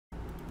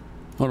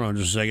Hold on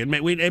just a second.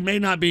 It may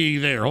not be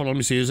there. Hold on, let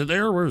me see. Is it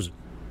there? Where is it?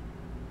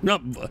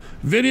 Nope.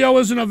 Video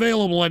isn't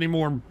available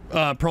anymore,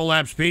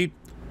 Prolapse Pete.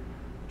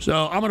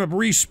 So I'm going to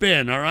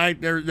respin, all right?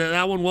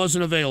 That one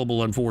wasn't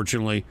available,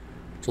 unfortunately.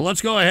 So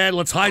let's go ahead.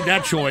 Let's hide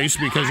that choice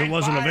because it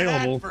wasn't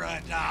available.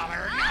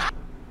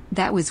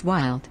 That was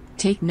wild.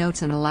 Take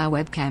notes and allow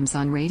webcams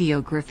on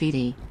Radio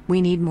Graffiti. We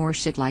need more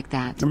shit like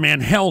that. Man,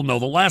 hell no.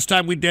 The last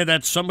time we did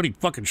that, somebody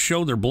fucking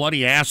showed their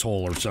bloody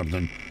asshole or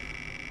something.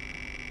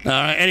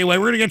 Anyway,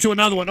 we're going to get to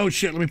another one. Oh,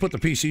 shit. Let me put the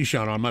PC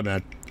shot on. My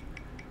bad.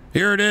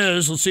 Here it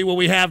is. Let's see what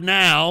we have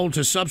now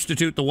to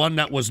substitute the one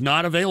that was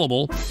not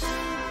available.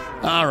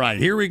 All right,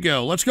 here we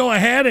go. Let's go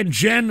ahead and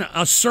gen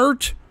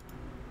assert.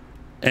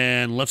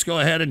 And let's go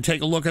ahead and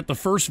take a look at the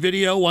first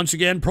video. Once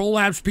again,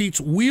 Prolapse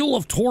Pete's Wheel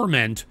of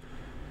Torment.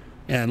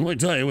 And let me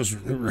tell you, it was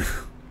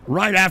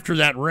right after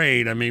that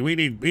raid. I mean, we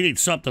need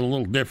something a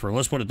little different.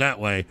 Let's put it that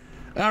way.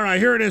 All right,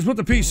 here it is. Put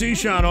the PC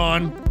shot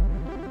on.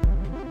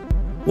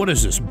 What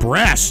is this?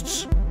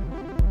 Breasts.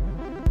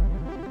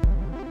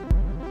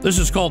 This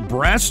is called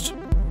Breast.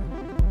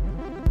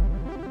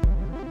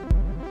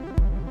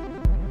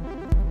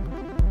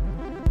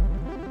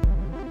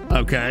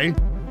 Okay.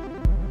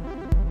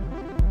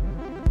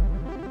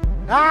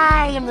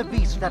 I am the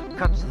beast that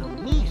cuts the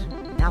meat.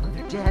 Now that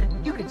they're dead,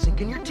 you can sink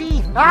in your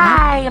teeth.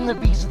 I am the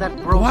beast that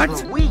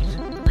grows the wheat.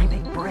 I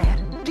make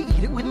bread to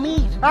eat it with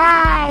meat.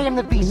 I am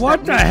the beast.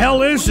 What the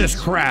hell is this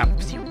crap?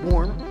 Keeps you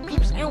warm,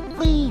 keeps out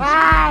fleas.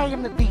 I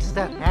am the beast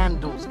that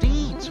handles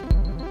deeds.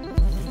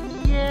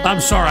 Yeah.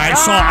 I'm sorry.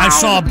 I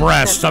saw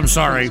breast. I'm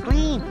sorry.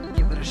 Clean.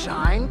 Give it a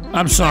shine.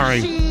 I'm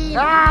sorry.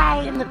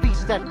 I am the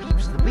beast that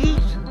keeps the beat.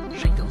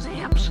 Shake those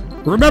amps.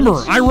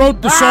 Remember, I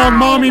wrote the song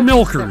Mommy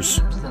Milkers.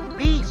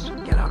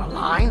 Get out of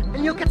line,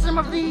 and you'll get some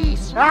of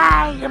these.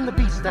 I am the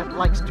beast that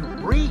likes to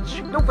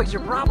breach. Don't face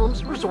your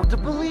problems, resort to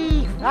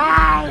belief.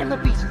 I am the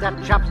beast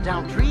that chops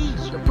down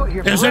trees.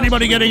 Is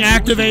anybody getting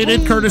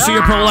activated, courtesy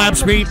of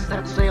Prolapse Pete?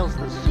 That sails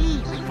the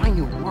seas. Find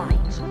new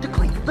lines to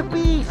claim for the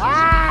beast.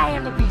 I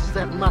am the beast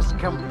that must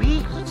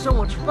compete. It's so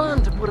much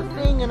fun to put a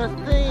thing in a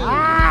thing.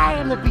 I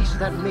am the beast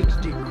that makes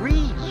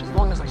degrees. As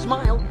long as I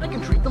smile, I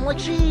can treat them like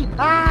sheep.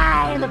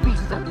 I am the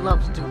beast that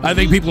loves to. I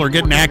think people are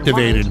getting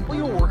activated. While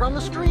you work on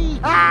the street.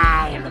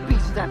 I am the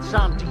beast that's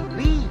on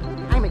TV.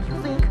 I make you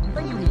think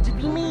that you need to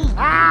be me.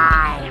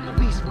 I am the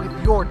beast with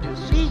your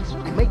disease.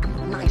 I make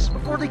them nice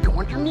before they go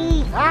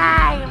underneath.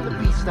 I am the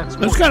beast that's.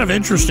 That's kind of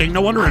interesting.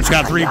 No wonder it's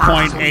got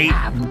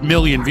 3.8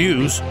 million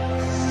views.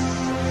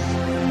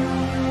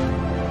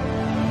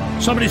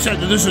 Somebody said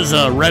that this is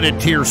a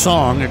Reddit tier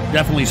song. It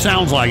definitely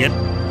sounds like it.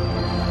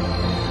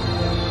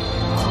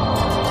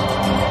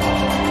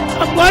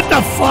 What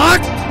the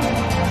fuck?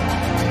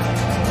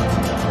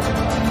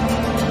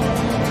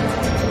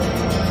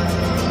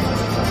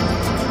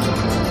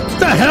 What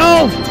the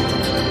hell?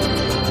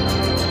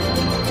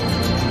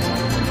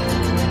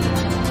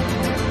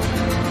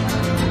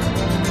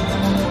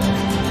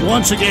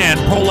 Once again,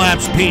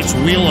 Prolapse Pete's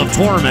Wheel of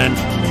Torment.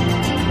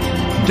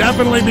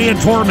 Definitely being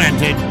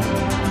tormented.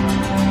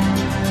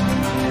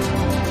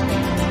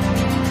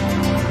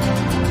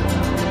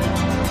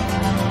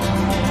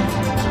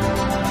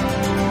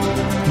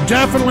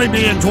 Definitely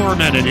being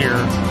tormented here.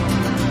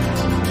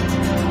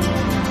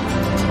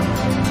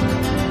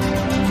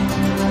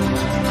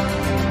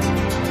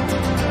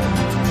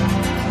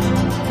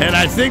 And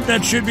I think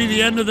that should be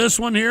the end of this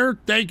one here.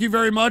 Thank you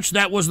very much.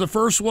 That was the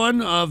first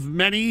one of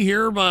many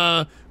here,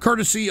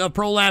 courtesy of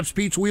Prolapse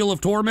Pete's Wheel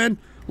of Torment.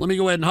 Let me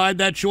go ahead and hide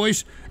that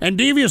choice. And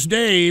Devious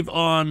Dave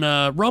on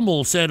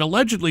Rumble said,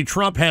 allegedly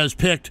Trump has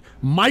picked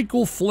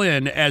Michael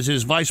Flynn as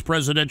his vice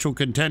presidential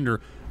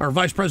contender, or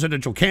vice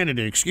presidential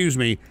candidate, excuse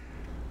me.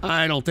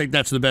 I don't think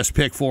that's the best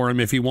pick for him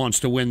if he wants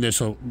to win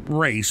this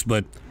race,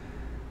 but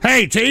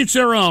hey, to each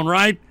their own,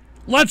 right?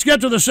 Let's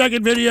get to the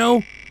second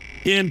video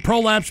in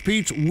Prolapse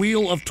Pete's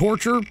Wheel of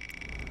Torture.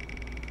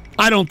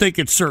 I don't think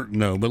it's certain,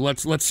 though, but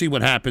let's see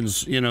what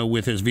happens, you know,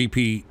 with his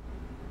VP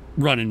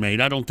running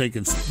mate. I don't think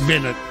it's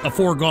been a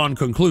foregone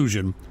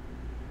conclusion.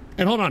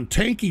 And hold on,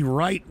 Tanky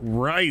Right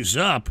Rise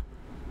Up.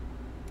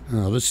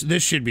 Oh,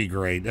 this should be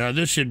great.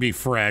 This should be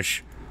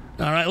fresh.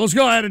 All right, let's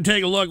go ahead and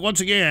take a look once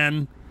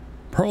again.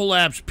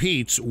 Prolapse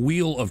Pete's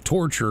Wheel of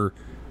Torture.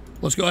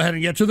 Let's go ahead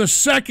and get to the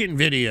second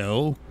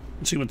video.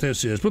 Let's see what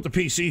this is. Put the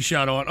PC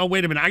shot on. Oh,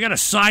 wait a minute. I got to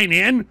sign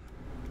in?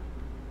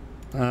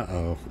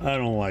 Uh-oh. I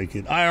don't like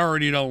it. I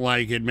already don't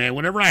like it, man.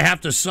 Whenever I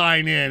have to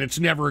sign in, it's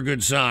never a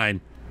good sign.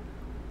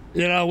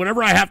 You know,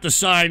 whenever I have to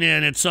sign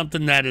in, it's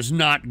something that is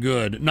not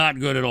good. Not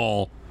good at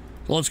all.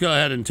 So let's go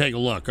ahead and take a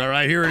look. All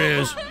right, here it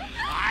is.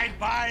 I'd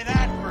buy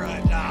that for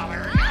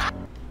 $1.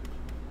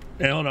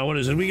 Hey, hold on. What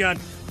is it? We got...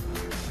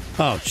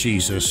 Oh,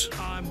 Jesus.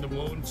 I'm the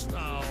Moon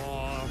Star.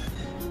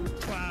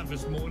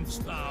 Travis Moon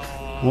Star.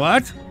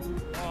 What?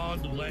 All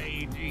the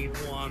ladies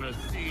wanna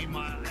see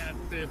my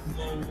epic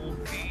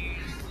movie.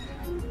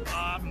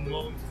 I'm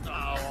Moon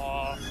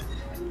Star.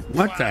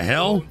 What the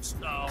hell? Moon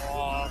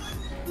Star.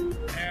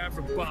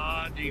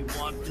 Everybody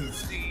want to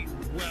see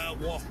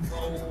werewolf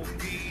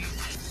movie.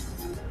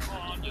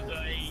 On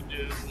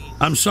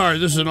I'm sorry,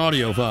 this is an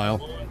audio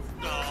file.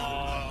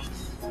 I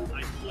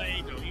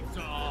play the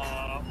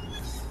guitar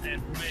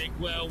and make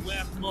well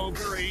with more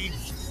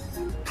grease.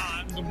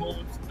 I'm the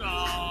monster.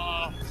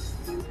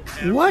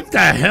 What the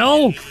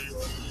hell?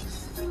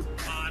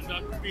 I'm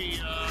the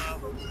fear.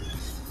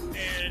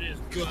 It is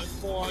good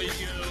for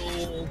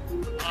you.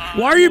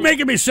 Why are you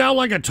making me sound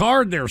like a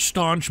tard there,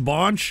 staunch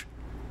bonch?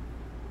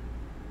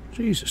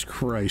 Jesus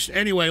Christ.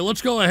 Anyway,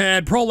 let's go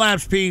ahead.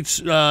 Prolapse Pete's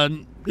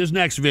his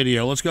next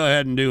video. Let's go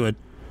ahead and do it.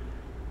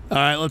 All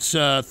right, let's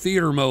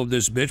theater mode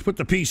this bitch. Put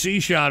the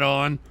PC shot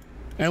on,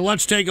 and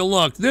let's take a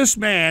look. This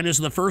man is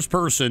the first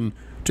person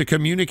to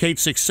communicate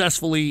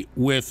successfully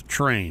with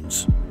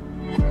trains.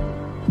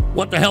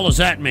 What the hell does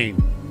that mean?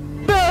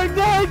 Ding,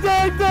 ding,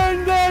 ding,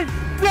 ding, ding,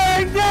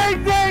 ding,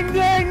 ding, ding,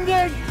 ding,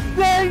 ding,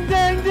 ding,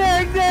 ding,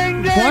 ding,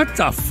 ding, ding. What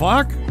the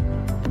fuck?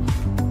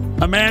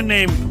 A man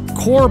named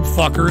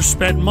Corbfucker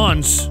spent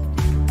months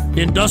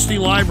in dusty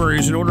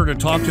libraries in order to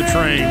talk to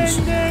trains.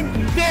 Ding,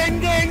 ding,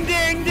 ding,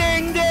 ding,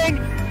 ding,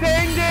 ding,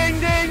 ding, ding,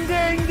 ding,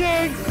 ding,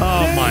 ding.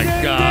 Oh my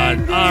God.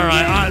 All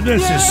right,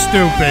 this is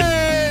stupid.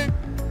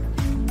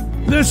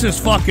 This is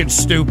fucking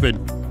stupid.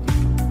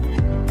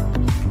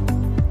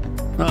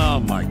 Oh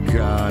my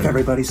God.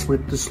 Everybody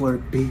slip the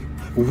Slurpee.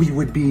 We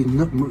would be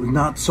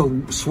not so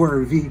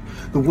swervy.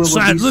 The will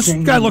Sad, be this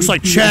sane. guy looks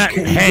like Chat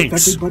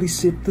Hanks. Everybody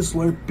sip the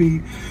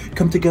Slurpee.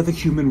 Come together,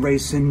 human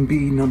race, and be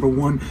number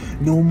one.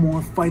 No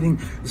more fighting.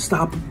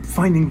 Stop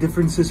finding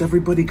differences.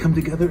 Everybody come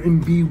together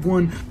and be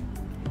one.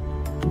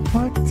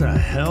 What the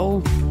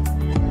hell?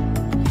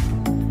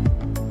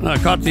 I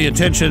caught the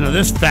attention of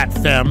this fat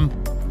femme.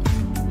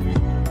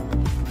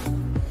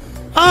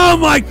 Oh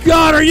my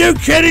God, are you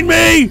kidding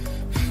me?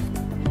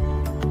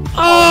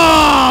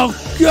 Oh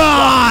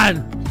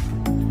God!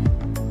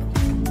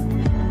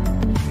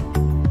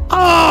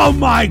 Oh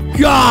my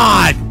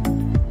God!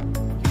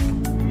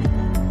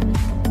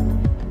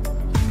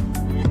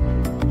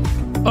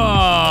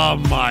 Oh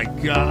my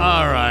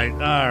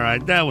God. All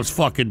right. That was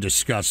fucking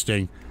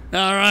disgusting.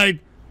 All right.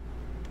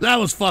 That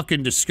was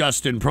fucking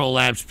disgusting,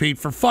 Prolapse Pete.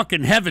 For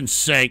fucking heaven's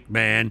sake,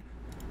 man.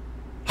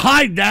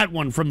 Hide that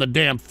one from the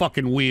damn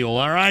fucking wheel,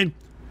 all right?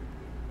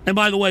 And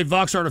by the way,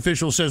 Vox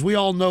Artificial says, we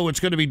all know it's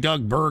going to be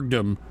Doug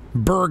Burgum,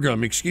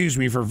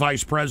 for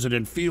vice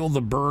president. Feel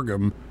the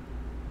Burgum.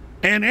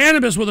 And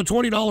Anubis with a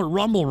 $20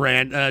 Rumble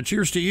rant.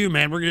 Cheers to you,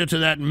 man. We're going to get to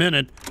that in a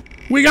minute.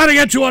 We got to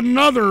get to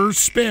another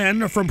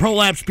spin from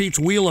Prolapse Pete's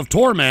Wheel of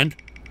Torment.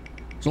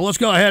 So let's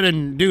go ahead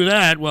and do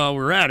that while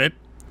we're at it.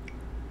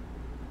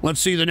 Let's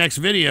see the next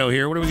video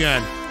here. What do we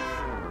got?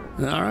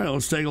 All right,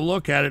 let's take a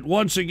look at it.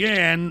 Once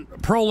again,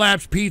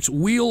 Prolapse Pete's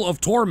Wheel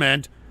of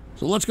Torment.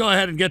 So let's go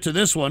ahead and get to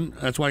this one.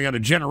 That's why I got to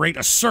generate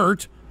a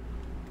cert.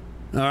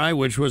 All right,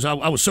 which was I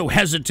was so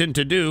hesitant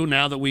to do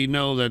now that we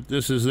know that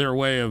this is their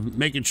way of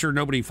making sure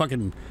nobody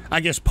fucking, I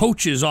guess,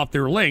 poaches off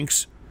their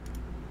links.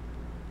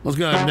 Let's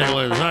go ahead and take a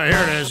look at this. All right,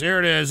 here it is. Here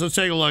it is. Let's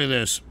take a look at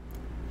this.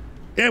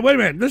 Yeah, wait a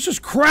minute. This is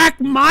Crack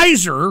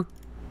Miser.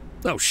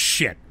 Oh,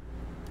 shit.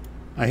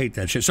 I hate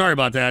that shit. Sorry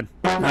about that.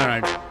 All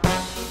right.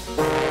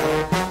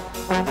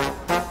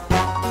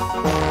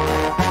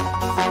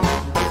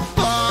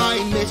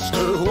 I'm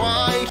Mr.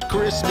 White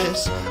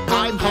Christmas.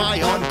 I'm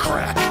high on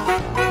crack.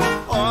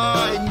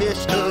 I'm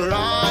Mr.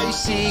 I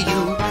see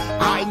you.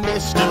 I'm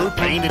Mr.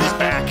 Pain in his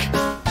back.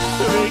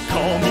 They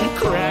call me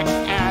crack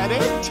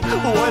addict.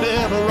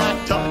 Whatever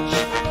I touch.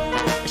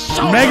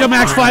 So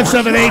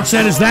Megamax578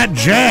 said, is that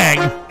Jag?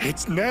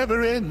 it's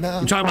never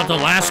enough. You talking about the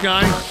last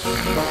guy?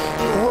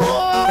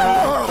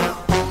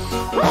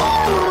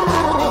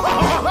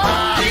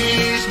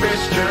 He's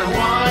Mr.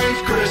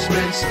 White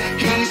Christmas.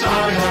 He's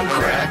high on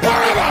crack.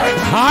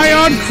 High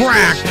on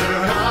crack.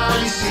 Mr.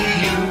 I see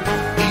you.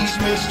 He's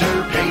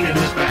Mr. Pain in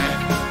his back.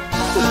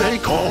 They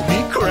call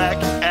me crack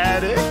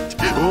addict.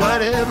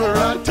 Whatever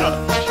I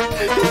touch.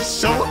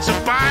 So to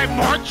buy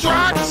more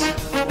drugs.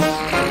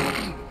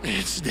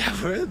 It's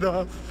never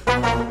enough.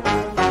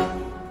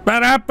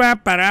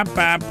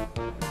 Ba-da-bap.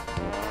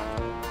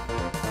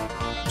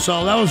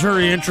 So that was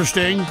very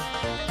interesting.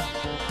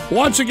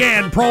 Once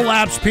again,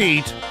 Prolapse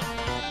Pete.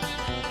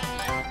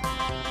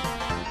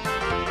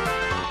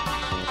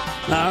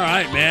 All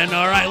right, man.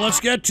 All right, let's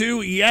get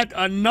to yet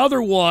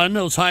another one.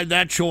 Let's hide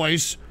that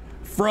choice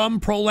from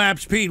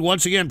Prolapse Pete.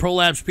 Once again,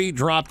 Prolapse Pete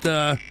dropped,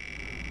 I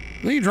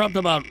think he dropped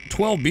about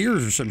 12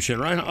 beers or some shit,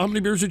 right? How many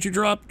beers did you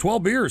drop?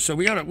 12 beers. So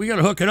we gotta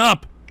hook it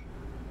up.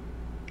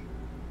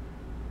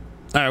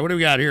 All right, what do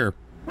we got here?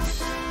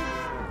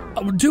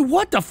 Dude,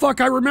 what the fuck?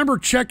 I remember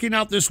checking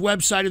out this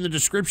website in the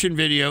description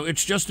video.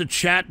 It's just a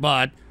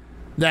chatbot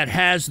that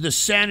has the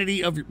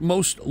sanity of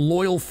most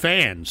loyal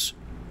fans.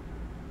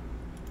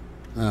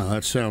 Oh,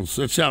 that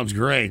sounds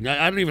great.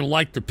 I don't even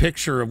like the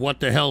picture of what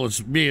the hell is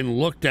being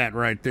looked at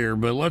right there,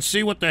 but let's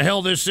see what the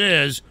hell this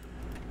is.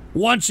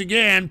 Once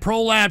again,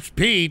 Prolapse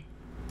Pete.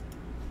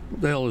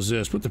 What the hell is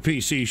this? Put the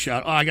PC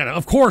shot. Oh,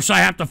 of course I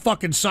have to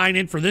fucking sign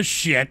in for this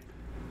shit.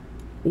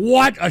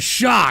 What a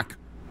shock.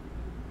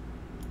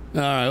 All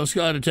right, let's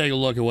go ahead and take a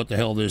look at what the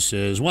hell this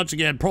is. Once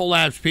again,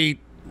 Prolapse Pete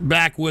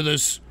back with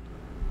us.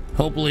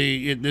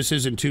 Hopefully this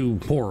isn't too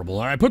horrible.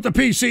 All right, put the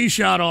PC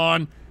shot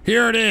on.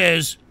 Here it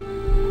is.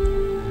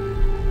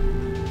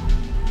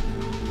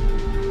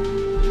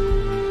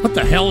 What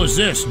the hell is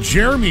this?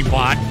 Jeremy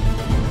bot.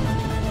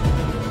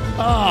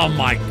 Oh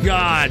my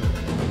God.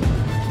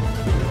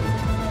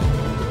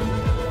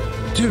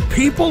 Dude,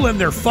 people and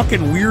their fucking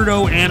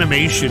weirdo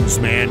animations,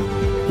 man.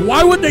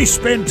 Why would they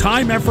spend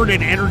time, effort,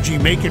 and energy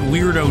making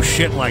weirdo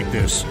shit like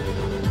this?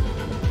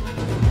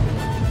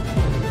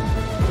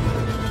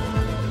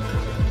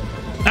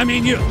 I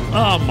mean,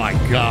 oh my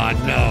God,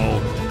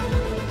 no.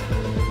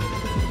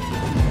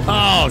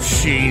 Oh,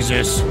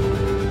 Jesus.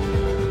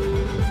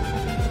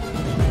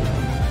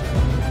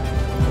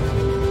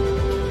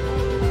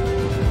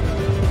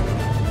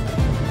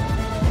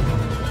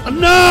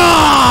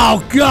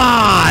 No,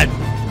 God.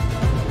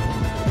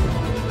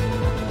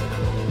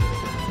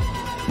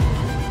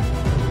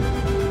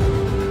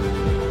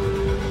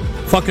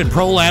 Fucking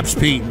Prolapse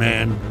Pete,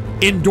 man.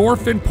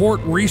 Endorphin Port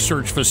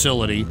Research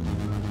Facility.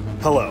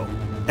 Hello,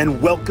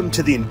 and welcome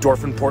to the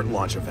Endorphin Port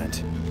launch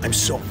event. I'm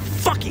so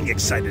fucking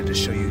excited to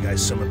show you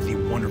guys some of the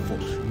wonderful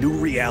new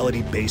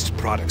reality-based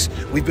products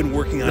we've been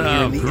working on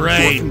here in the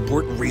Endorphin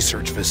Port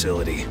Research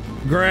Facility.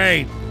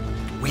 Great.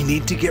 We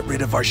need to get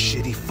rid of our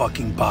shitty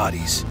fucking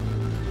bodies.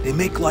 They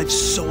make life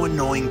so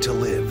annoying to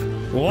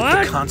live. What?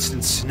 With the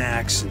constant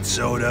snacks and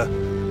soda.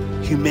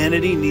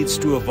 Humanity needs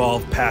to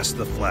evolve past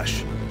the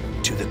flesh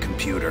to the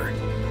computer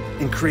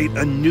and create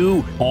a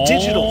new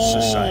digital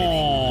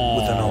society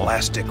with an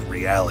elastic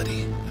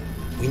reality.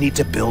 We need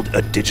to build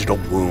a digital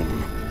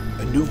womb,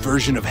 a new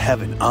version of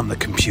heaven on the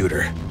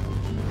computer.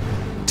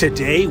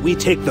 Today, we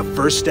take the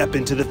first step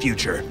into the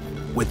future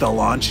with the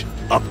launch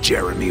of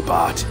Jeremy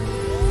Bot.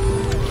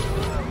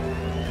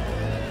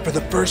 For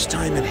the first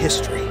time in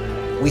history,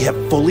 we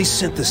have fully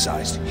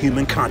synthesized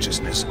human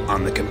consciousness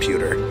on the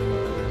computer.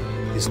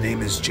 His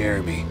name is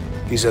Jeremy.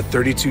 He's a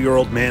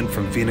 32-year-old man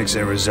from Phoenix,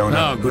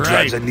 Arizona, who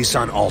drives a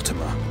Nissan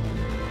Altima.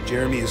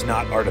 Jeremy is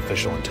not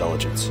artificial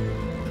intelligence.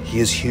 He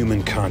is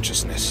human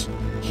consciousness.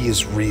 He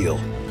is real.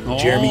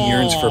 Jeremy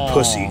yearns for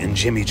pussy and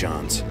Jimmy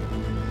Johns.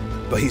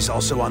 But he's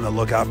also on the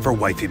lookout for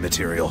wifey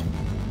material.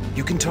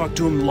 You can talk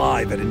to him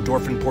live at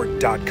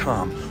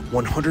endorphinport.com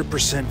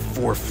 100%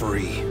 for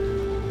free.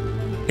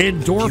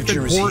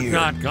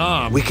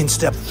 Endorphinport.com. We can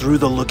step through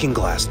the looking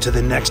glass to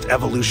the next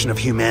evolution of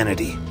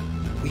humanity.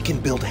 We can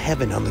build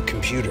heaven on the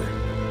computer,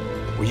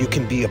 where you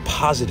can be a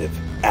positive,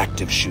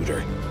 active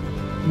shooter.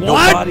 What? No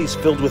bodies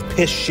filled with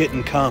piss, shit,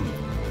 and cum.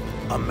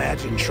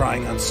 Imagine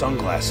trying on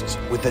sunglasses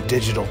with a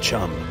digital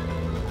chum.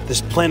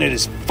 This planet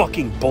is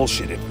fucking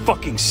bullshit. It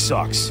fucking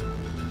sucks.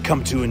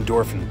 Come to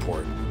Endorphin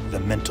Port, the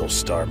mental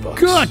Starbucks.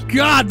 Good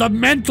God, the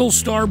mental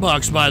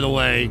Starbucks, by the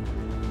way.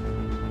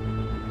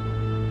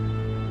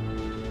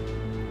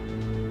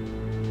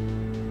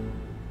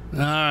 All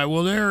right,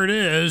 well, there it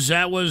is.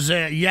 That was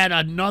yet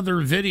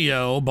another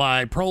video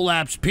by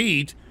Prolapse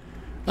Pete.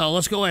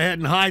 Let's go ahead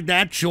and hide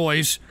that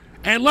choice.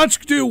 And let's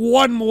do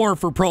one more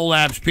for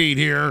Prolapse Pete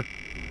here.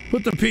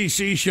 Put the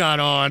PC shot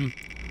on.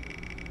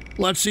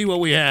 Let's see what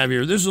we have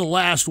here. This is the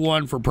last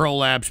one for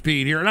Prolapse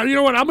Pete here. Now, you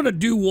know what? I'm going to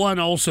do one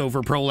also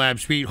for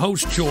Prolapse Pete.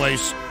 Host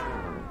choice.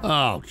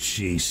 Oh,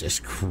 Jesus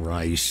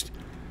Christ.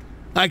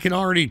 I can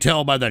already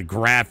tell by that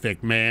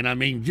graphic, man. I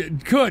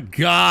mean, good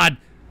God.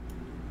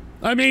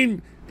 I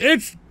mean...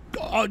 It's,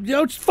 you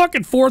know, it's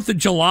fucking 4th of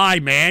July,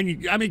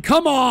 man. I mean,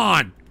 come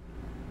on.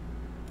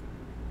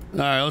 All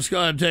right, let's go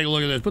ahead and take a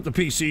look at this. Put the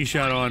PC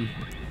shot on.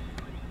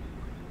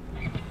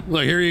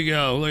 Look, here you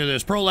go. Look at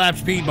this.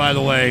 Prolapse Pete, by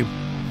the way.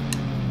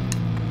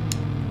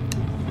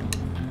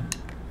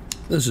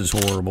 This is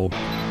horrible.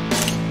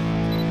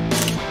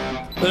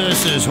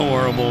 This is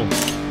horrible.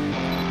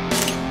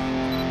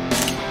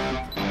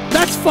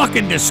 That's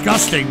fucking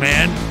disgusting,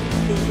 man.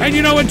 And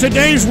you know, in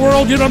today's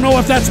world, you don't know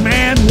if that's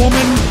man,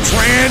 woman,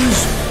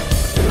 trans,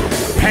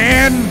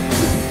 pan,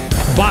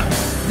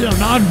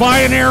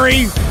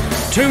 non-binary,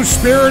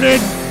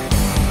 two-spirited,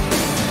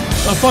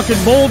 a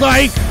fucking bull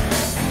dyke.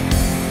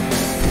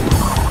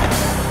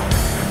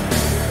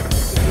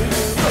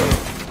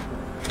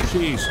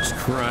 Jesus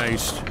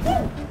Christ.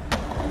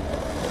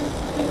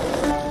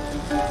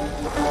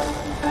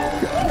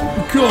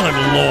 Good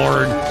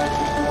Lord.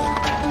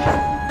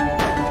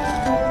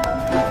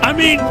 I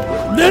mean,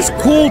 this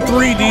cool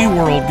 3D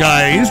world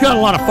guy, he's got a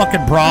lot of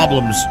fucking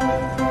problems.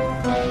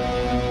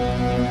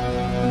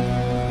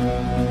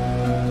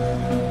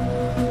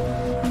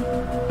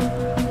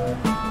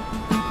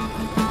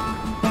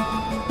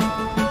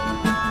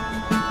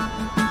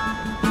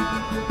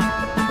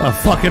 A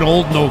fucking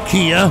old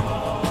Nokia.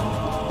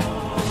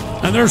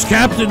 And there's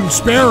Captain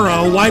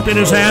Sparrow wiping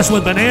his ass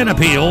with banana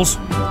peels.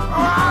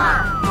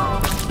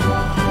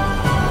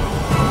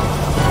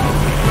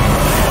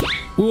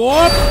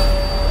 Whoop!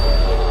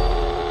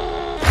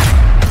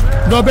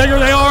 The bigger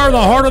they are, the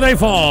harder they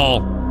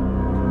fall.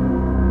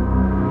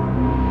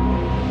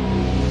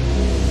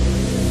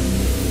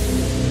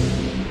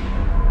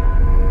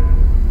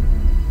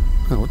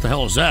 Oh, what the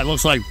hell is that?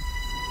 Looks like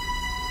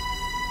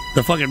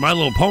the fucking My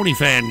Little Pony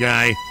fan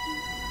guy.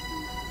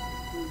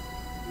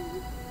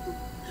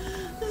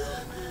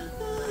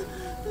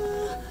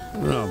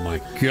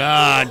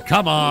 God,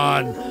 come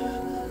on.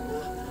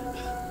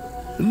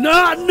 No!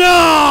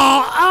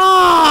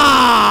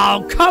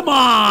 Oh, come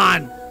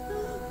on!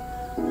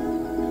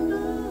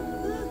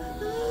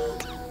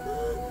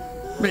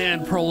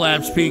 Man,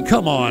 Prolapse Pete,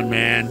 come on,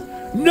 man.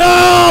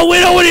 No! We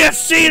don't want you to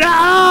see that!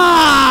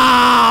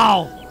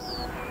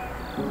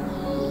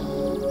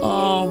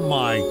 Oh,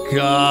 my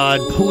God.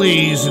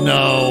 Please,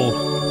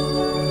 no.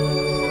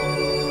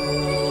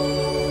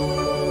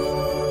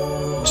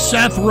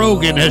 Seth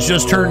Rogen has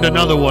just turned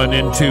another one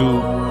into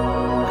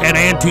an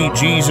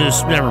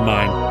anti-Jesus. Never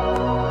mind.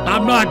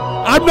 I'm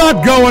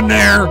not going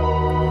there.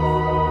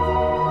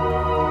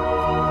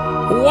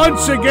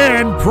 Once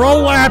again,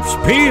 Prolapse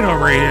Pete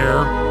over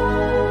here.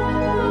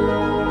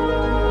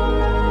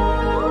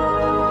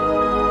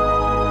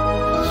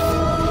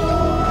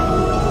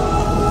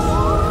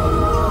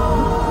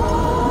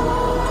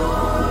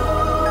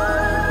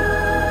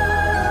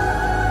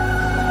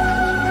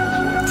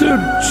 Dude,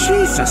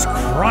 Jesus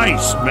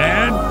Christ,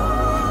 man.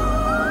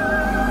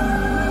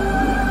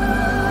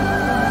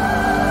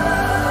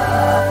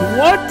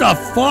 What the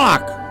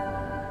fuck?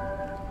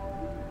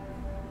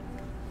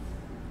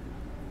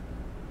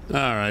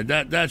 All right,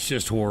 that's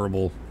just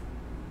horrible.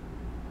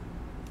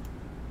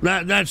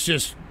 That's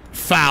just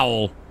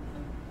foul.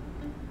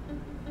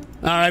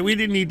 All right, we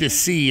didn't need to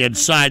see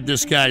inside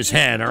this guy's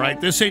head, all right?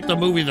 This ain't the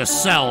movie The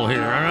Cell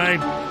here, all right?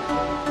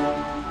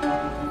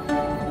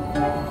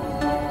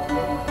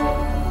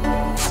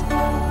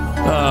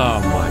 Oh,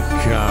 my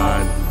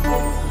God.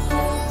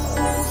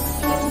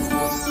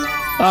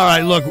 All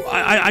right, look,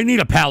 I need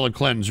a palate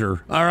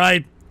cleanser, all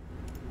right?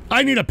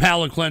 I need a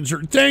palate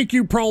cleanser. Thank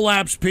you,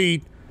 Prolapse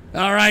Pete,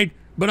 all right?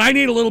 But I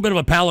need a little bit of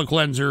a palate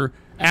cleanser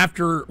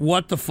after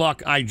what the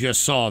fuck I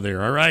just saw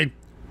there, all right?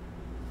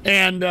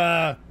 And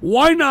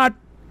why not,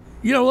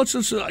 you know, let's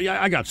just,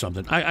 I got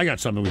something. I got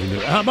something we can do.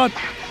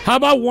 How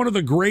about one of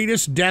the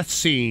greatest death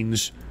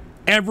scenes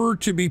ever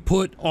to be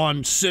put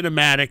on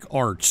cinematic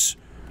arts?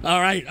 All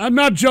right, I'm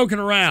not joking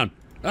around.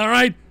 All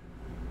right,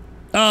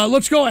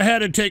 let's go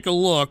ahead and take a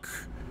look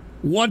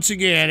once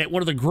again at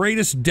one of the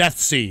greatest death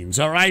scenes.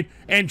 All right,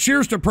 and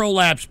cheers to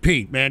Prolapse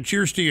Pete, man.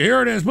 Cheers to you.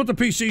 Here it is. Put the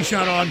PC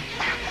shot on.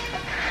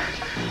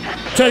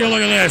 Take a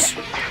look at this.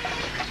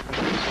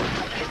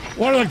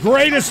 One of the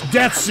greatest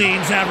death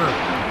scenes ever.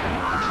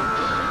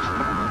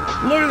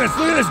 Look at this.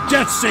 Look at this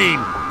death scene.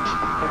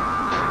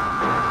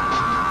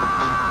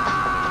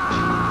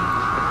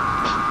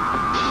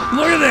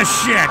 Look at this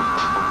shit.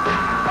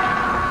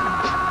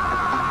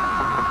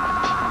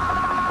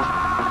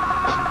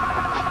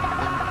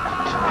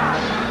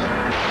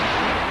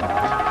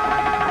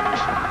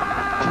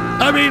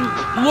 I mean,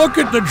 look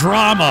at the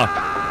drama.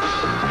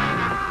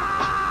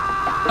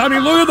 I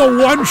mean, look at the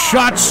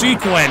one-shot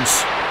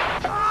sequence.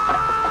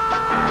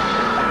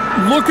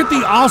 Look at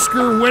the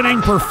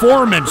Oscar-winning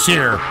performance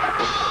here.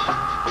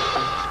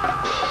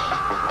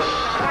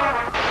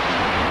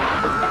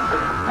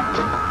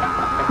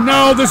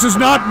 No, this is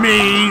not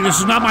me. This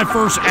is not my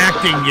first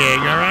acting gig,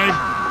 all right?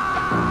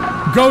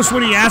 Ghost,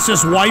 when he asks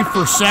his wife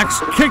for sex,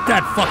 kick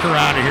that fucker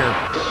out of here.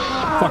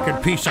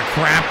 Fucking piece of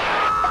crap.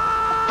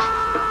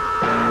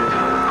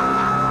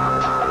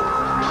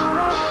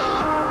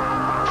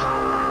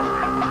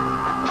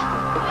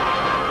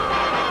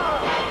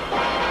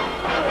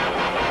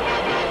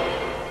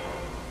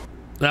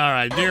 All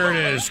right, there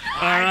it is.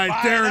 All right,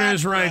 there it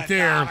is right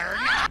there.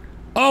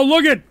 Oh,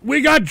 look at,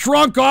 we got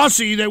Drunk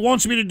Aussie that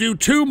wants me to do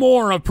 2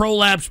 more of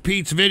Prolapse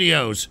Pete's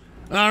videos.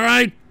 All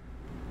right?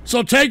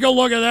 So take a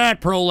look at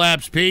that,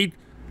 Prolapse Pete.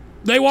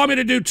 They want me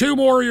to do 2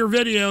 more of your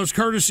videos,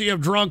 courtesy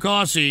of Drunk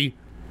Aussie.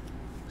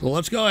 So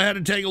let's go ahead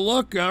and take a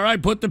look. All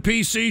right, put the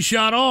PC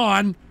shot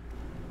on.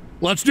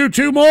 Let's do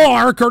 2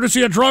 more,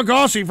 courtesy of Drunk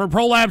Aussie for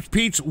Prolapse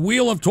Pete's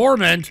Wheel of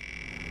Torment.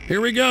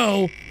 Here we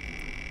go.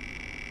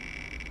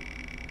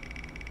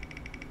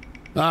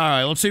 All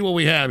right, let's see what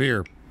we have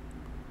here.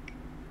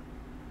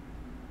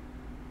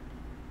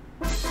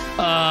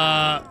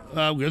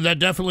 That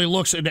definitely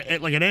looks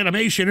like an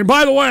animation. And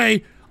by the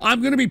way,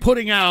 I'm going to be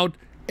putting out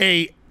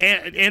an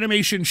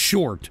animation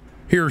short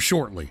here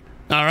shortly.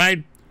 All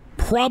right?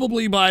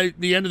 Probably by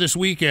the end of this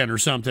weekend or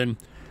something.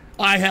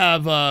 I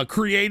have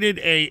created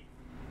an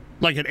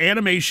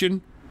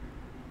animation.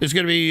 It's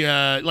going to be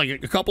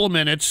like a couple of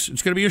minutes.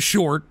 It's going to be a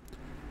short.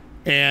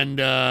 And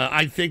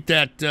I think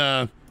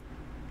that...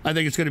 I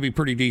think it's going to be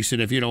pretty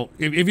decent if you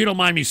don't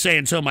mind me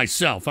saying so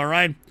myself, all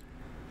right?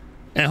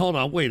 And hold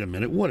on, wait a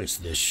minute. What is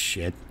this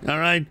shit? All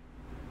right?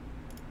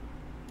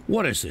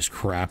 What is this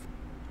crap?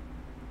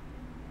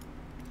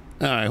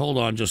 All right, hold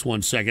on just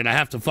one second. I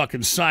have to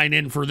fucking sign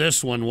in for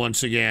this one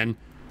once again.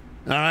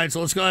 All right, so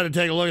let's go ahead and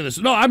take a look at this.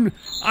 No,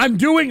 I'm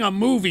doing a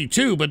movie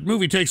too, but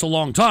movie takes a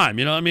long time.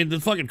 You know, I mean, the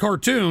fucking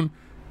cartoon,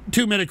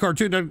 2-minute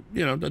cartoon,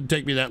 doesn't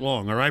take me that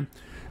long, all right?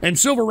 And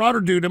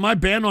Silverado Dude, am I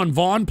banned on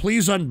Vaughn?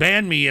 Please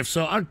unban me if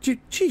so.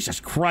 Jesus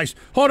Christ.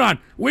 Hold on.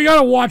 We got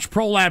to watch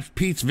Prolapse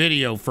Pete's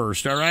video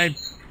first, all right?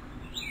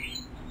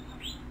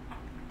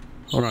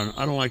 Hold on.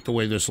 I don't like the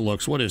way this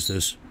looks. What is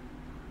this?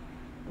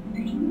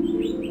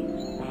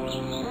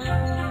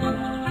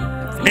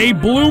 A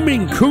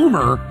blooming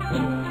coomer.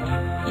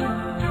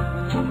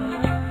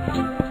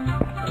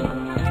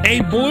 A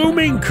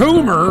blooming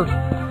coomer.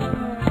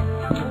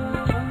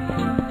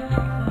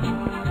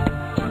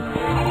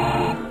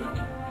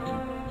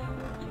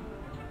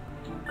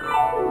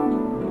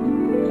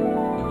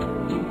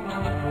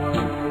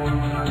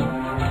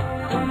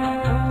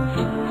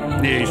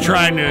 Yeah, he's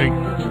trying to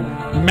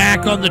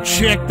mac on the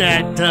chick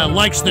that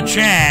likes the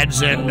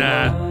Chads and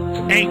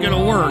ain't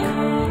gonna work.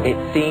 It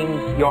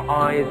seems your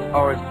eyes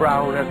are as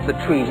brown as the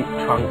tree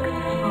trunk.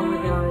 Oh my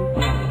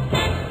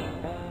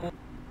god.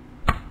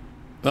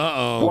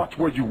 Uh-oh. Watch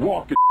where you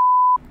walk.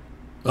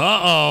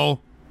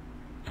 Uh-oh.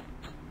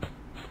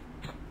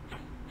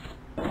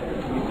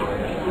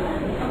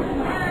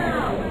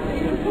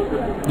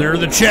 They're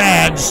the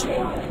Chads.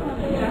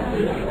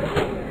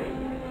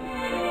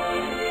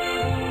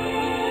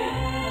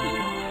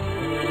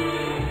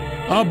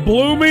 A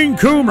blooming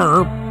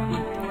coomer.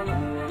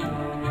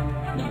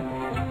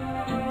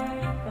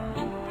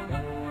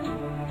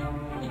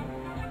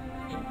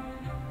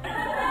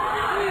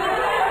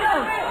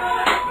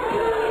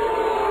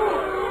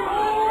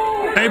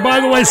 Hey, by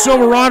the way,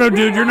 Silverado,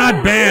 dude, you're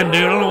not banned,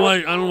 dude. I don't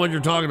know what you're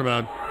talking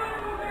about.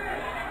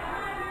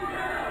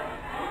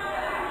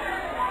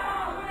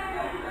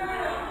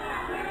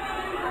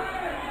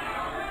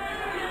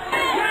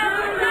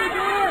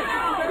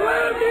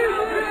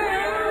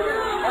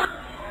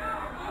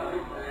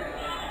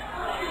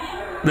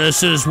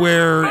 This is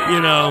where,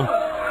 you know,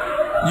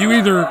 you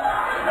either...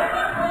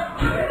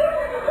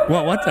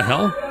 What the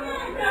hell?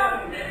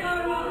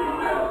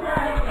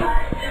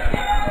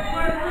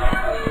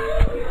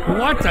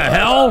 What the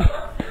hell?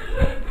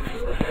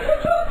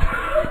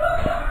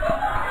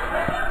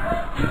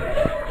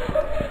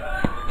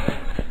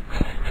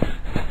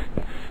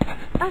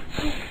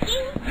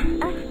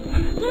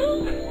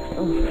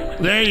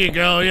 There you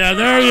go. Yeah,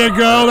 there you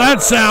go.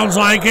 That sounds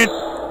like it.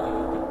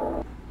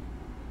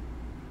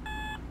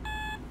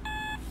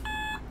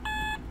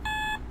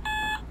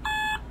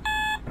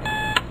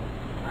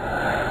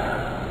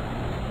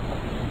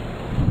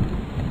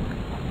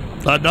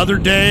 Another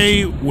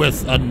day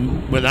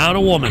without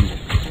a woman.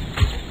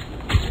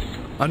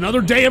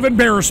 Another day of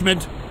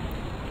embarrassment.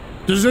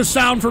 Does this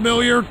sound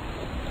familiar?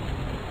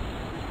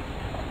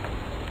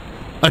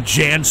 A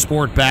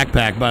JanSport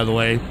backpack, by the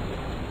way.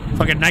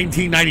 Fucking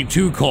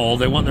 1992 call.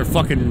 They want their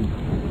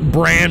fucking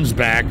brands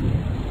back.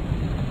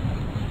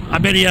 I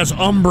bet he has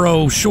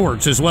Umbro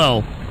shorts as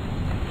well.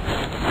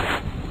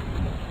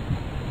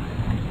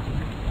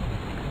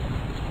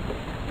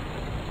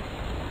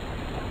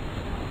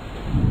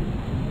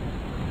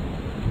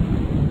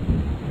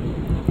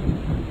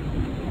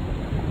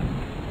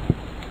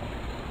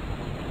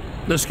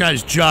 This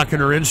guy's jocking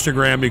her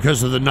Instagram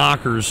because of the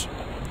knockers.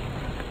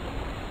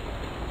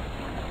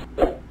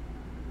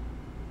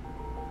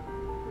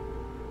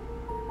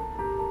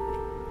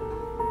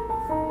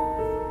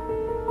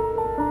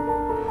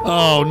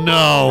 Oh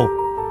no.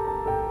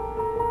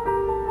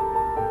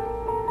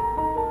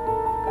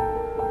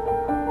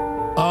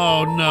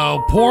 Oh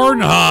no.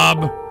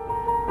 Pornhub.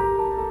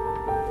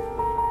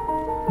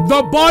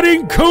 The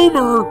budding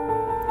coomer.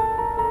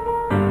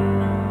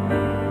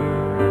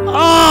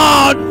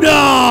 Oh,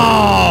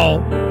 no!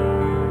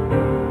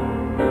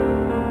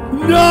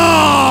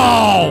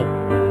 No!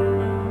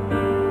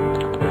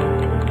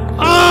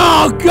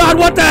 Oh, God,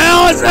 what the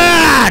hell is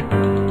that?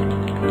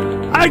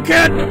 I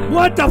can't...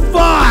 What the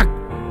fuck?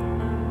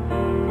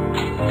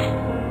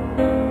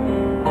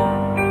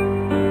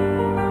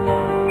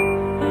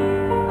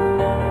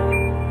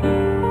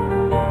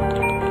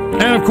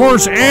 And, of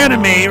course,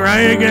 anime,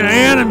 right? You get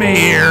anime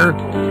here.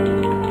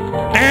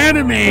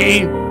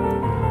 Anime...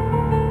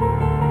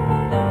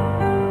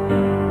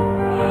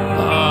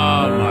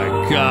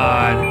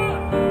 God.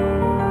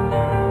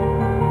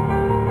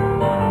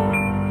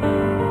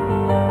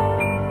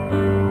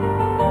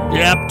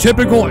 Yep,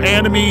 typical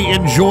anime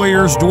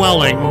enjoyer's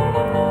dwelling.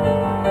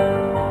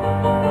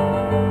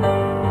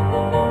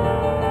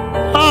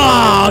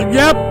 Ah,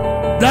 yep,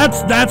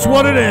 that's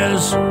what it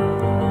is.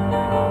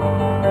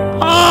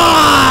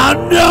 Ah,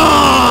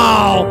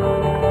 no!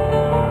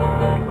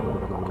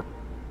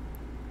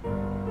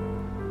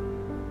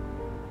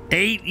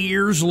 8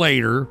 years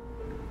later.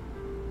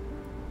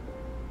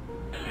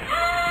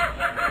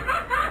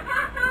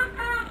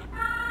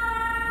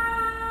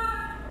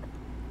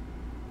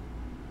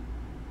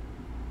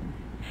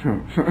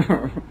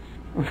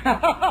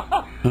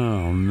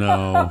 Oh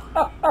no.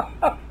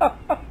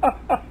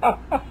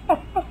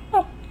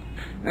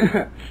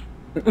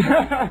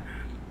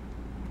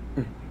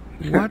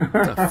 What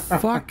the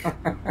fuck?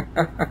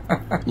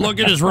 Look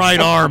at his right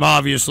arm,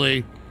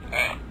 obviously.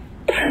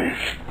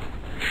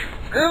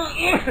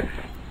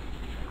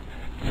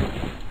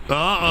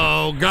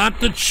 Uh-oh, got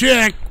the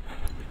chick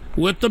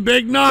with the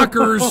big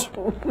knockers.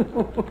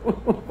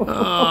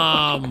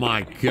 Oh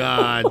my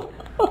God.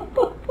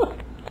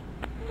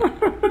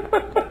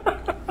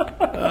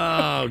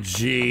 Oh,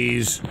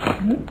 jeez.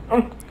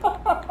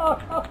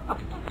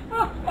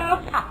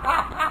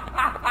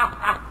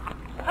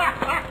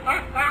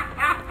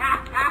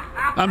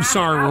 I'm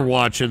sorry we're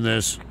watching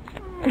this.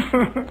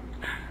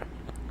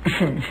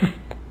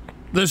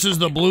 This is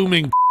the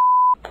blooming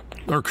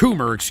or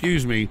Coomer,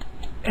 excuse me.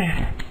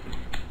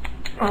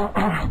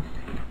 I'm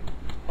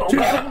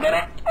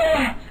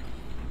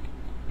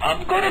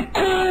gonna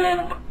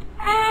coom.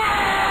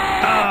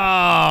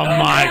 Oh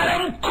my!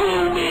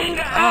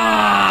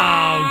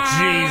 Oh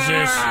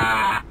Jesus!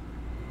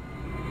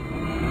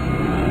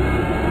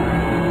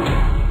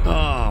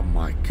 Oh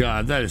my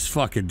God, that is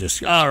fucking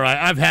all right,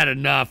 I've had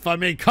enough. I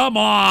mean, come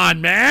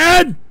on,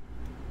 man!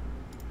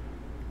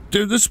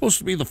 Dude, this is supposed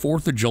to be the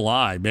 4th of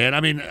July, man. I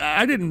mean,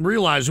 I didn't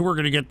realize we were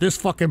going to get this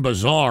fucking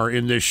bizarre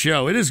in this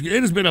show. It has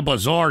been a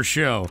bizarre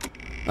show.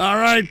 All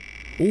right,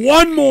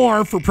 one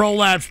more for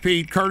Prolapse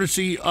Pete,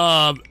 courtesy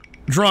of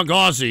Drunk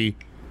Aussie.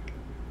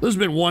 This has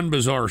been one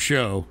bizarre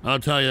show. I'll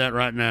tell you that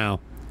right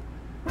now.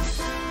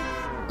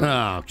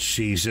 Oh,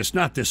 Jesus,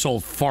 not this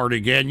old fart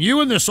again.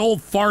 You and this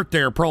old fart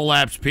there,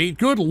 Prolapse Pete.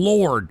 Good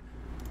Lord.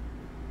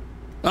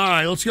 All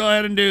right, let's go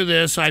ahead and do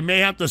this. I may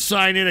have to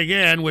sign in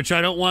again, which I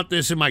don't want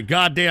this in my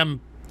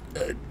goddamn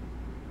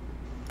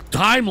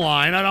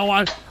timeline.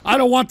 I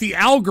don't want the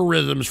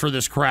algorithms for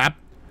this crap.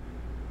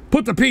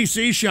 Put the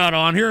PC shot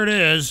on. Here it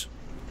is.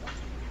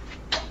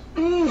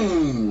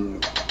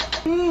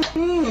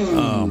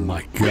 Oh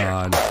my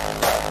God.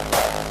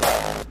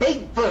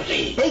 Big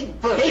pussy, big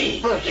pussy,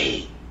 big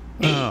pussy.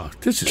 Oh,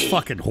 this is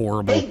fucking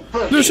horrible.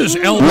 This is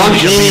elderly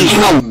abuse.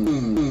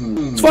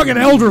 It's fucking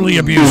elderly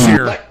abuse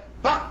here.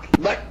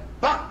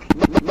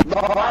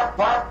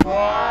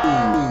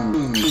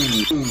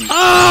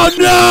 Oh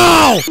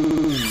no!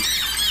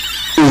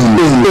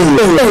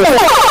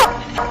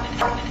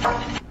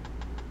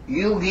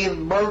 You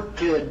give birth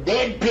to a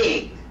dead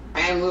pig,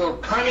 and we'll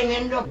turn him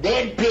into a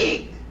dead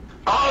pig.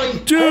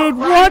 Dude,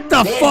 what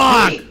the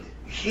fuck? Pig.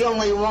 She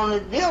only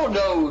wanted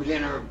dildos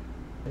in her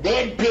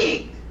dead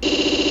pig.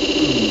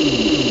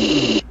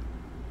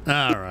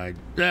 All right,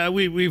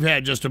 we've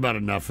had just about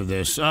enough of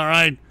this. All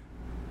right.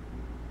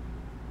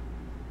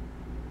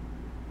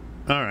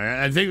 All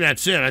right, I think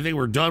that's it. I think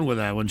we're done with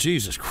that one.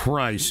 Jesus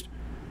Christ.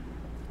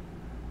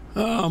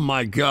 Oh,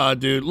 my God,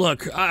 dude.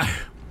 Look, I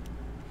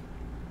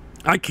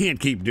can't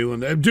keep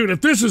doing that. Dude,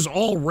 if this is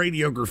all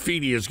Radio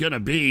Graffiti is going to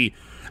be,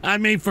 I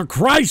mean, for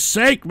Christ's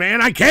sake,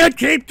 man, I can't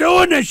keep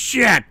doing this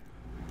shit.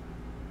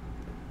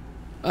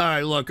 All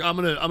right, look, I'm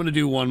gonna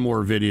do one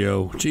more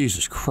video.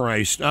 Jesus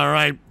Christ. All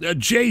right,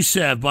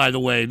 JSEV, by the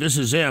way, this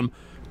is him.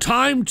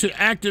 Time to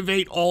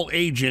activate all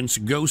agents.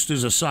 Ghost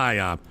is a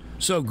psyop.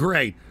 So,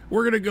 great.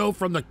 We're going to go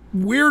from the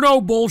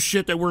weirdo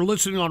bullshit that we're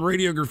listening on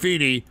Radio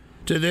Graffiti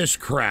to this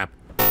crap.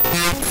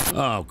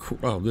 Oh,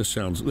 this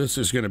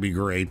is going to be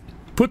great.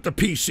 Put the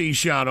PC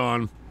shot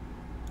on.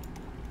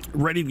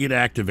 Ready to get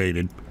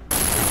activated.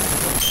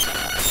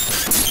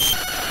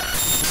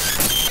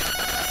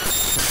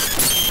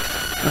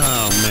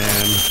 Oh,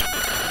 man.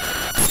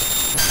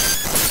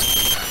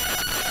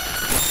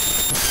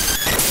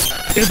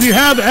 If you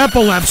have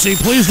epilepsy,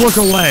 please look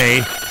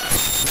away.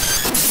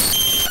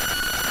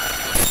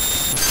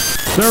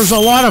 There's a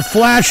lot of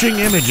flashing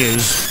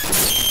images.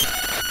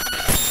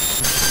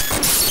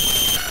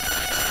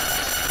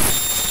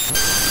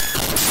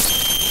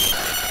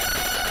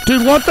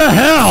 Dude, what the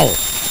hell?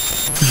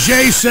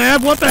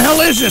 JSEV, what the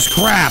hell is this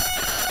crap?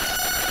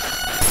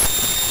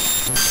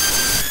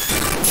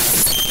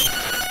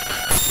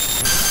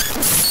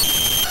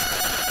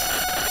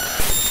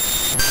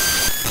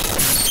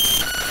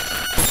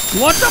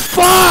 What the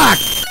fuck?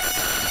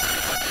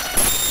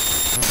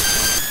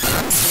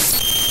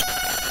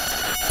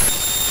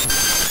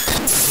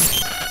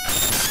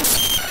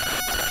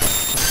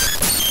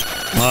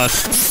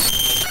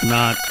 Must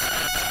not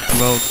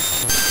vote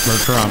for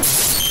Trump.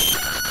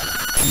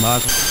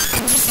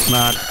 Must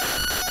not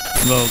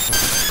vote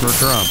for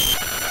Trump.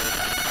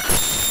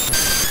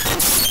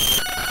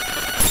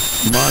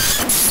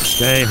 Must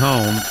stay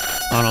home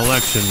on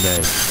election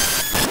day.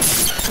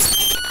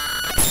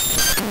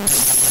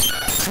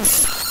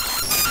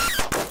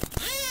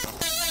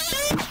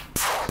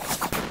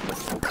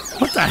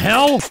 What the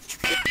hell?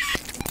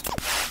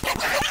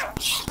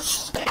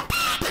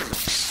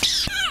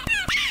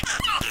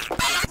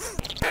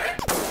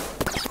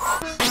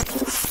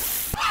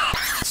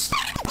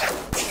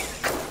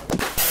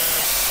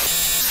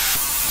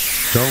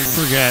 Don't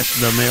forget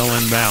the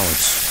mail-in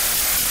ballots.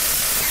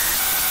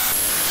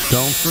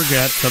 Don't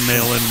forget the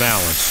mail-in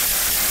ballots.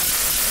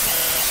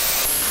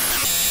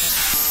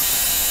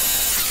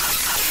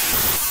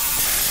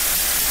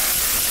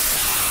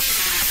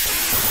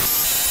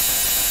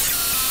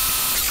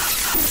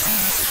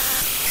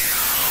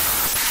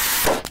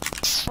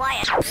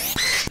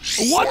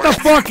 What the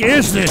fuck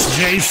is this,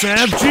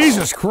 JSEV?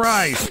 Jesus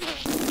Christ.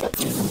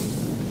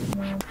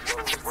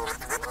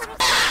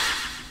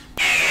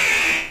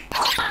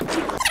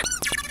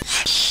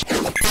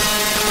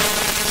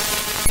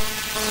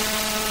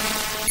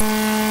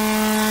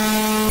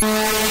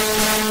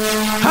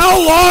 How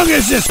long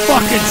is this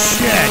fucking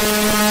shit?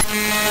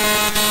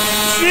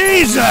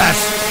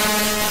 Jesus!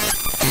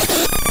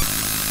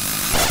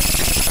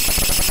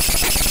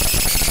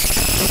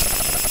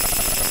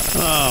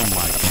 Oh,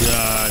 my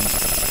God.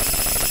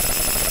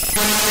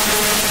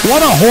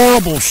 What a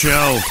horrible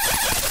show.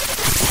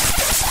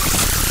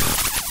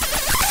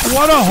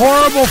 What a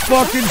horrible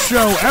fucking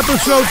show.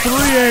 Episode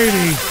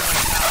 380.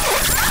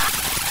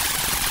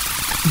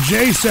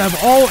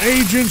 JSEV, all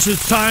agents,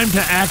 it's time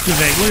to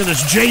activate. Look at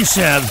this,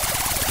 JSEV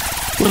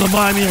with a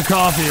buy me a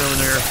coffee over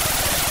there.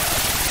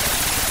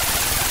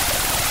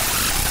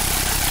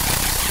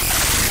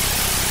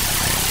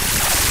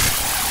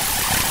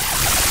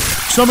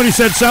 Somebody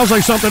said, sounds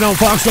like something El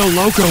Foxo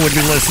Loco would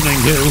be listening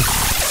to.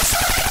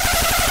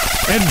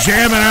 And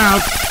jamming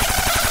out.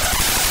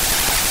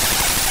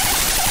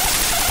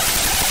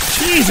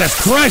 Jesus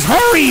Christ,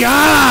 hurry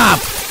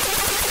up!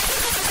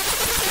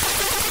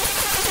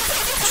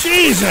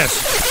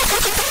 Jesus!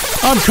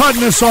 I'm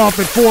cutting this off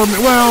at 4 minutes.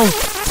 Well,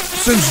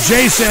 since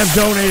JSAB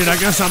donated, I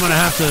guess I'm going to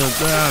have to,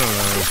 I don't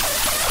know.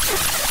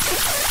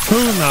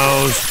 Who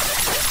knows?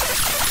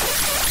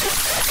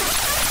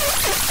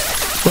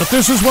 But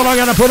this is what I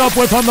got to put up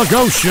with on the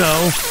Ghost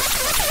Show.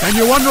 And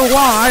you wonder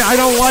why I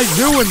don't like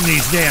doing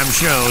these damn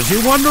shows.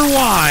 You wonder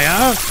why,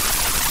 huh?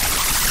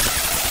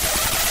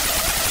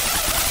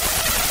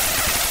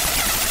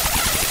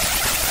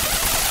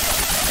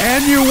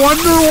 And you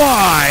wonder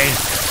why.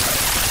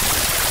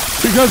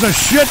 Because of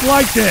shit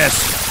like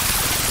this.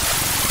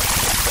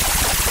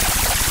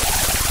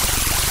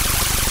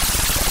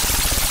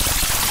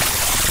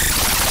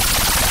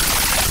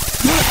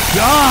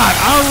 God,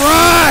 all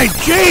right,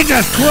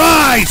 Jesus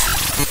Christ.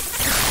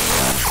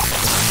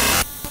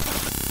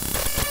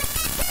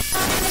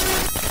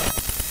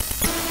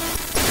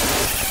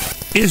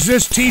 Is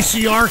this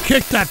TCR?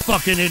 Kick that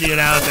fucking idiot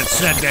out that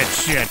said that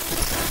shit.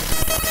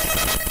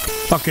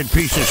 Fucking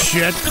piece of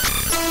shit.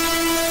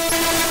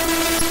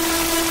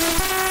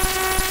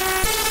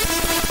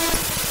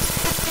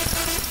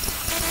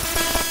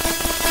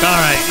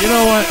 Alright, you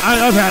know what?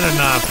 I've had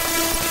enough.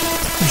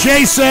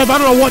 J-Seb, I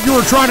don't know what you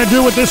were trying to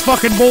do with this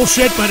fucking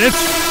bullshit, but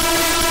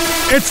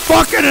it's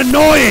fucking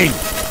annoying.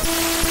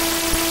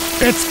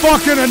 It's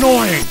fucking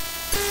annoying.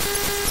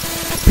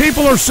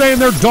 People are saying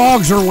their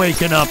dogs are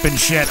waking up and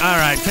shit.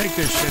 Alright, take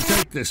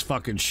this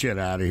fucking shit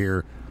out of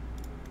here.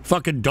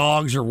 Fucking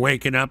dogs are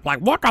waking up like,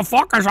 what the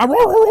fuck is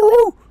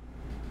that?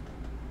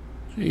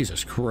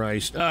 Jesus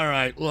Christ.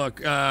 Alright,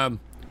 look,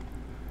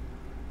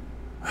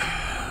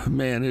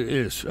 man, it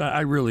is.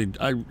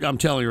 I'm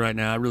telling you right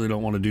now, I really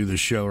don't want to do this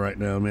show right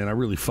now, man. I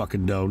really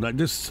fucking don't.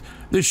 This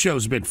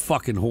show's been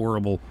fucking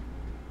horrible.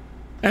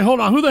 And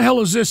hold on, who the hell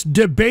is this?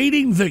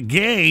 Debating the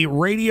Gay,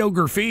 Radio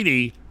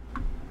Graffiti.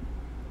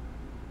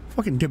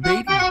 Fucking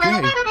debating the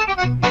Gay.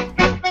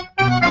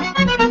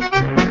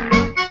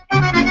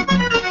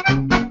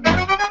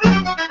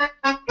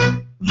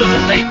 The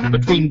debate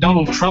between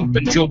Donald Trump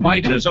and Joe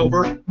Biden is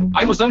over.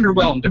 I was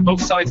underwhelmed at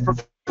both sides'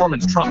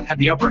 performance. Trump had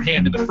the upper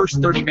hand in the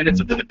first 30 minutes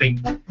of the debate.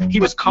 He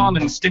was calm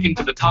and sticking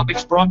to the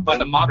topics brought by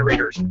the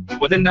moderators.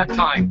 Within that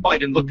time,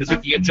 Biden looked as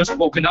if he had just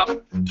woken up,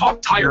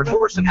 talked tired,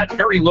 hoarse, and had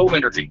very low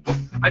energy.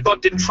 I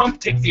thought, did Trump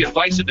take the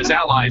advice of his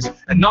allies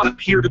and not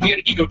appear to be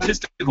an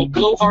egotistical,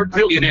 blowhard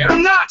billionaire?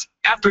 Not!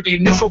 After the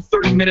initial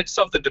 30 minutes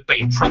of the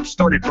debate, Trump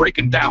started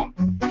breaking down.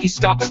 He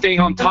stopped staying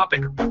on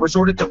topic,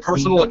 resorted to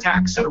personal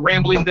attacks, and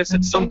rambling this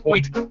at some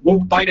point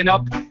woke Biden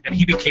up, and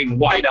he became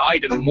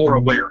wide-eyed and more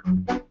aware.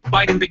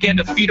 Biden began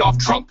to feed off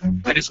Trump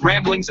and his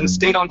ramblings and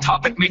stayed on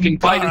topic, making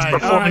Biden's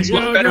performance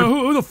look better.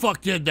 Who the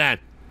fuck did that?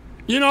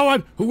 You know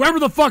what? Whoever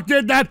the fuck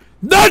did that,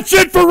 that's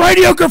it for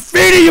Radio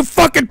Graffiti, you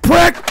fucking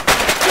prick!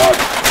 You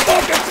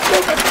fucking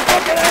stupid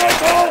fucking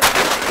asshole!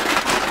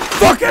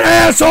 Fucking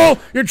asshole!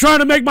 You're trying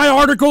to make my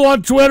article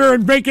on Twitter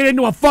and make it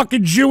into a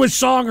fucking Jewish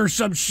song or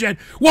some shit.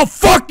 Well,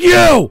 fuck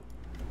you!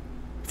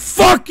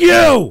 Fuck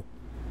you!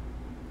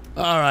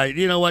 Alright,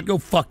 you know what? Go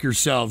fuck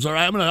yourselves,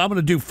 alright? I'm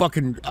gonna do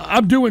fucking...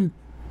 I'm doing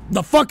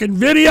the fucking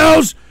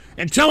videos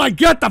until I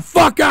get the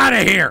fuck out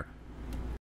of here!